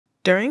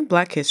During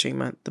Black History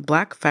Month, the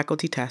Black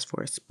Faculty Task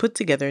Force put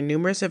together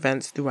numerous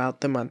events throughout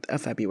the month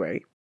of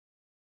February.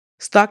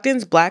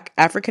 Stockton's Black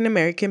African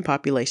American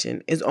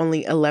population is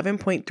only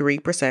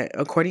 11.3%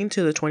 according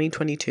to the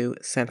 2022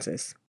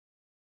 census.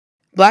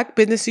 Black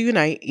Business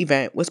Unite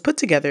event was put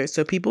together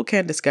so people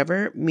can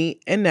discover,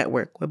 meet, and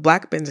network with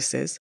Black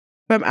businesses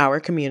from our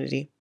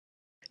community.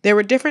 There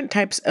were different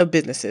types of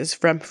businesses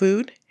from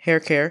food, hair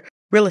care,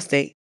 real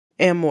estate,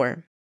 and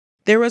more.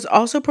 There was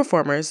also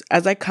performers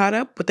as I caught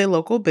up with a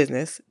local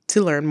business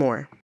to learn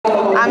more.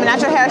 I'm a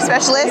natural hair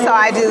specialist, so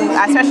I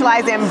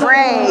specialize in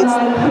braids,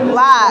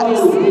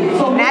 locks,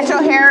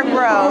 natural hair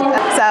growth.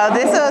 So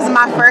this was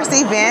my first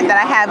event that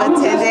I have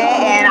attended,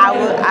 and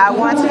I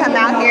wanted to come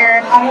out here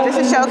just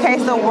to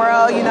showcase the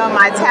world,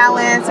 my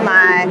talents,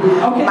 my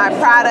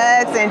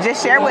products, and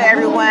just share with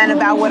everyone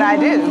about what I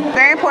do.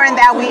 Very important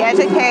that we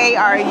educate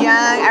our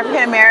young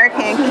African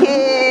American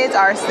kids,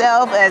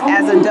 ourselves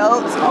as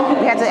adults.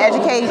 We have to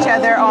educate each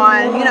other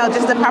on,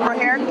 just the proper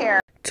hair care.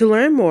 To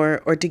learn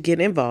more or to get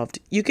involved,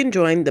 you can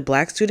join the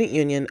Black Student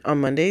Union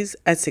on Mondays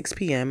at 6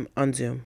 p.m. on Zoom.